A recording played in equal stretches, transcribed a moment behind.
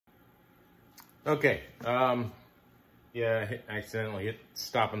Okay, yeah, I accidentally hit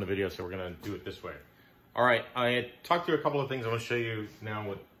stop on the video, so we're gonna do it this way. All right, I had talked through a couple of things. I'm gonna show you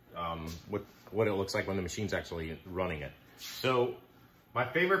now what it looks like when the machine's actually running it. So my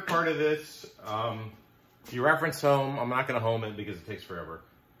favorite part of this, if you reference home, I'm not gonna home it because it takes forever,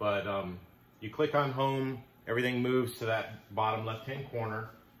 but you click on home, everything moves to that bottom left-hand corner,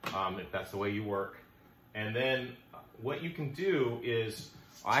 if that's the way you work. And then what you can do is,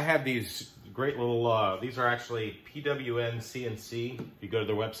 I have these great little, these are actually PWN CNC. If you go to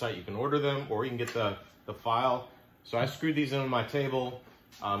their website, you can order them, or you can get the file. So I screwed these into my table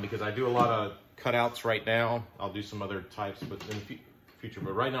because I do a lot of cutouts right now. I'll do some other types but in the future,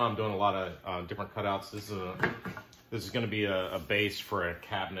 but right now I'm doing a lot of different cutouts. This is going to be a base for a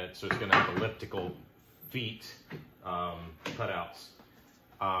cabinet, so it's going to have elliptical feet cutouts.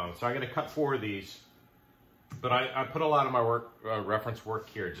 So I'm going to cut 4 of these. But I put a lot of my work, reference work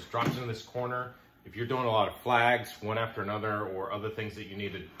here. It just drops in this corner. If you're doing a lot of flags, one after another, or other things that you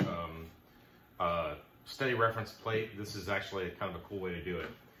need a steady reference plate, this is actually kind of a cool way to do it.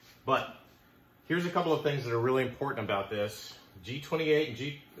 But here's a couple of things that are really important about this. G28 and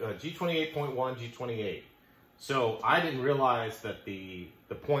G28.1, G28. So I didn't realize that the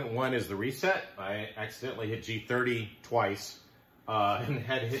point 1 is the reset. I accidentally hit G30 twice and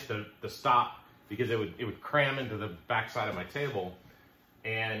had hit the stop, because it would cram into the backside of my table.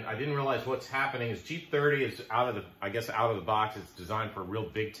 And I didn't realize what's happening is G30 is out of the box. It's designed for a real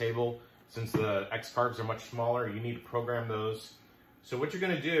big table. Since the xcarves are much smaller, you need to program those. So what you're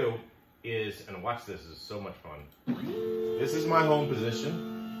gonna do is, and watch this is so much fun. This is my home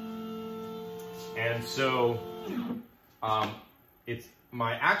position. And so it's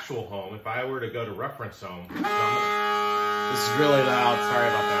my actual home. If I were to go to reference home, this is really loud, sorry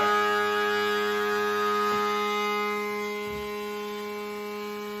about that.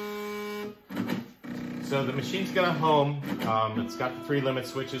 So the machine's gonna home. It's got the 3 limit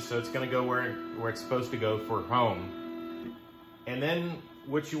switches, so it's gonna go where it's supposed to go for home. And then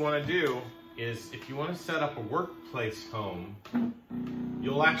what you wanna do is, if you wanna set up a workplace home,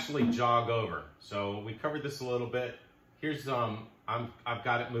 you'll actually jog over. So we covered this a little bit. Here's, I've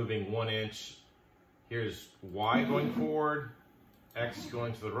got it moving 1 inch. Here's Y going forward, X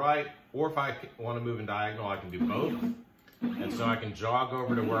going to the right, or if I wanna move in diagonal, I can do both. And so I can jog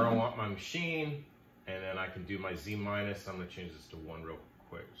over to where I want my machine, and then I can do my Z minus. I'm gonna change this to 1 real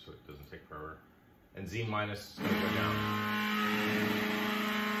quick so it doesn't take forever. And Z minus is gonna go down.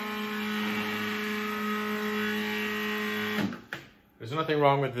 There's nothing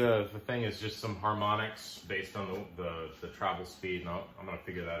wrong with the thing. It's just some harmonics based on the travel speed, and I'm gonna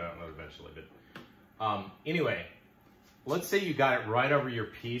figure that out eventually. But anyway, let's say you got it right over your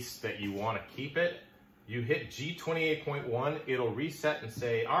piece that you wanna keep it. You hit G28.1, it'll reset and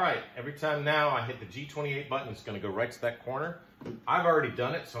say, all right, every time now I hit the G28 button, it's gonna go right to that corner. I've already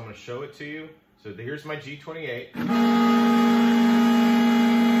done it, so I'm gonna show it to you. So here's my G28.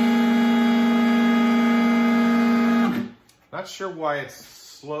 Not sure why it's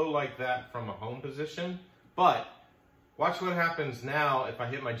slow like that from a home position, but watch what happens now if I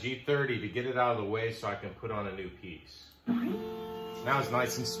hit my G30 to get it out of the way so I can put on a new piece. Now it's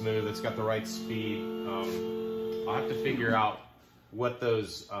nice and smooth, it's got the right speed. I'll have to figure out what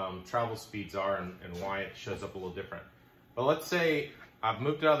those travel speeds are and why it shows up a little different. But let's say I've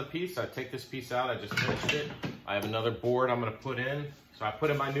moved it out of the piece, I take this piece out, I just finished it. I have another board I'm gonna put in. So I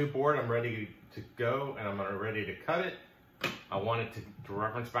put in my new board, I'm ready to go, and I'm ready to cut it. I want it to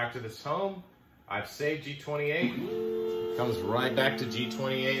reference back to this home. I've saved G28, comes right back to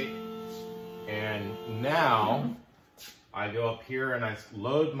G28. And now, I go up here and I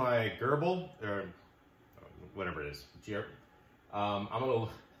load my gerbil, or whatever it is. I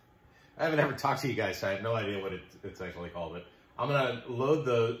haven't ever talked to you guys, so I have no idea what it's actually called. But I'm gonna load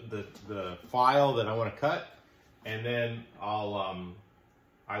the file that I want to cut, and then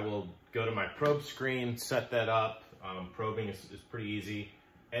I will go to my probe screen, set that up. Probing is pretty easy,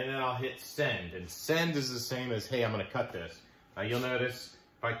 and then I'll hit send. And send is the same as, hey, I'm gonna cut this. Now you'll notice,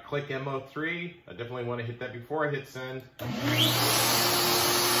 if I click MO3, I definitely want to hit that before I hit send,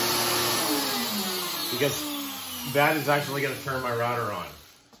 because that is actually going to turn my router on.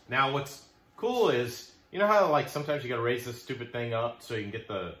 Now what's cool is, you know how like sometimes you got to raise this stupid thing up so you can get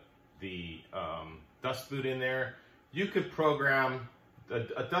the dust boot in there? You could program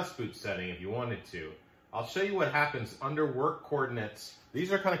a dust boot setting if you wanted to. I'll show you what happens under work coordinates.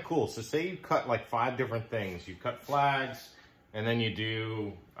 These are kind of cool. So say you cut like 5 different things. You cut flags, and then you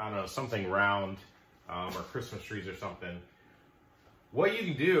do, I don't know, something round, or Christmas trees or something. What you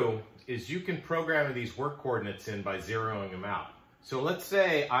can do is you can program these work coordinates in by zeroing them out. So let's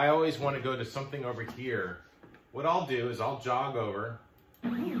say I always want to go to something over here. What I'll do is I'll jog over. I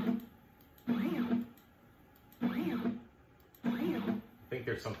think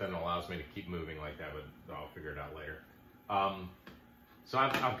there's something that allows me to keep moving like that, but I'll figure it out later. So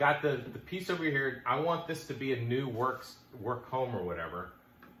I've got the piece over here. I want this to be a new work home or whatever.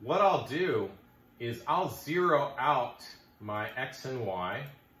 What I'll do is I'll zero out my X and Y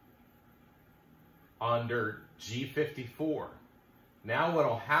under G54. Now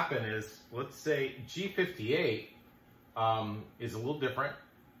what'll happen is, let's say G58 is a little different.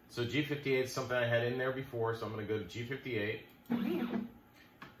 So G58 is something I had in there before, so I'm going to go to G58.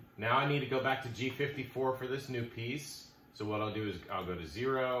 Now I need to go back to G54 for this new piece. So what I'll do is I'll go to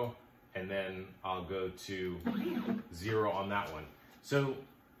 0, and then I'll go to 0 on that one. So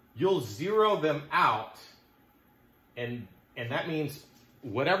you'll zero them out, and that means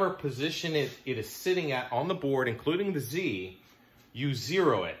whatever position it is sitting at on the board, including the Z, you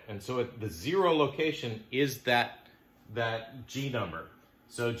zero it. And so the 0 location is that G number.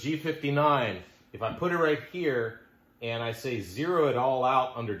 So G59, if I put it right here and I say 0 it all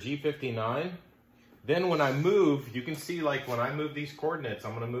out under G59, then when I move, you can see like when I move these coordinates,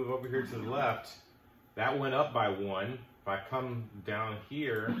 I'm going to move over here to the left. That went up by 1. If I come down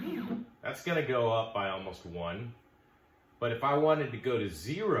here, that's going to go up by almost 1. But if I wanted to go to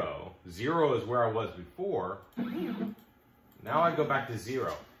 0, 0 is where I was before. Now I go back to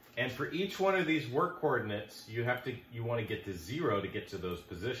 0. And for each one of these work coordinates, you want to get to 0 to get to those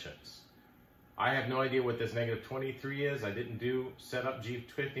positions. I have no idea what this -23 is. I didn't set up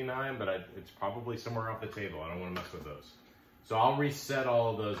G59, but it's probably somewhere off the table. I don't want to mess with those. So I'll reset all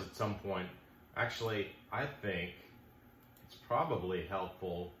of those at some point. Actually, I think it's probably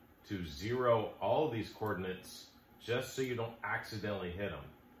helpful to zero all of these coordinates just so you don't accidentally hit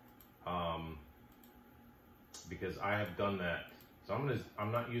them. Because I have done that. So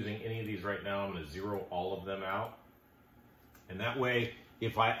I'm not using any of these right now. I'm going to zero all of them out. And that way,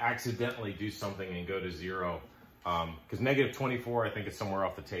 if I accidentally do something and go to 0, because -24, I think is somewhere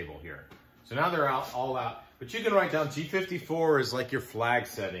off the table here. So now they're all out. But you can write down G54 is like your flag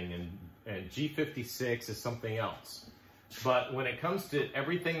setting, and G56 is something else. But when it comes to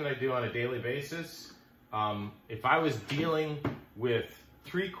everything that I do on a daily basis, if I was dealing with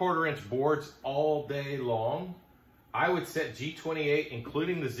 3/4 inch boards all day long, I would set G28,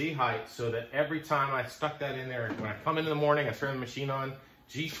 including the Z height, so that every time I stuck that in there, when I come in the morning, I turn the machine on,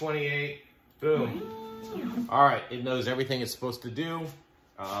 G28, boom. All right, it knows everything it's supposed to do.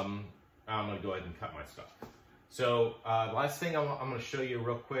 I'm gonna go ahead and cut my stuff. So last thing I'm gonna show you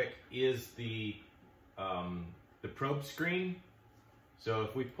real quick is the probe screen. So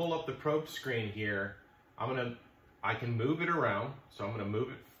if we pull up the probe screen here, I can move it around. So I'm gonna move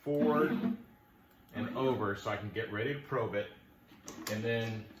it forward and over so I can get ready to probe it. And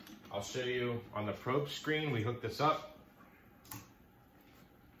then I'll show you on the probe screen, we hook this up.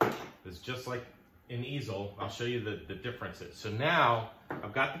 It's just like an easel. I'll show you the differences. So now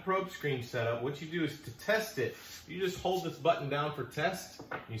I've got the probe screen set up. What you do is to test it, you just hold this button down for test.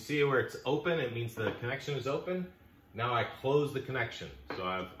 You see where it's open, it means the connection is open. Now I close the connection. So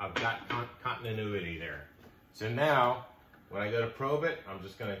I've got continuity there. So now, when I go to probe it, I'm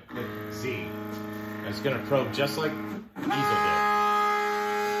just going to click Z. And it's going to probe just like easel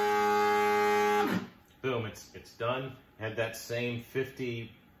did. Boom, it's done. Had that same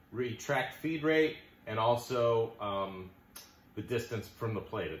 50 retract feed rate, and also the distance from the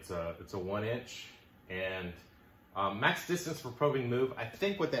plate. It's a 1 inch, and max distance for probing move. I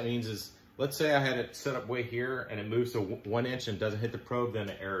think what that means is, let's say I had it set up way here and it moves to 1 inch and doesn't hit the probe, then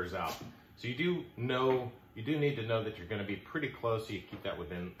it errors out. So you do need to know that you're going to be pretty close, so you keep that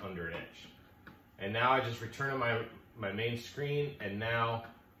under 1 inch. And now I just return to my main screen, and now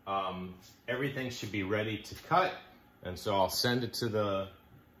everything should be ready to cut. And so I'll send it to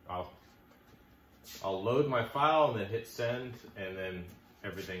I'll load my file and then hit send, and then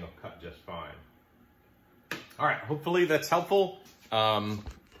everything will cut just fine. All right, hopefully that's helpful.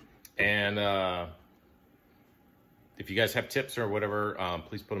 If you guys have tips or whatever,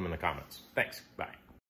 please put them in the comments. Thanks, bye.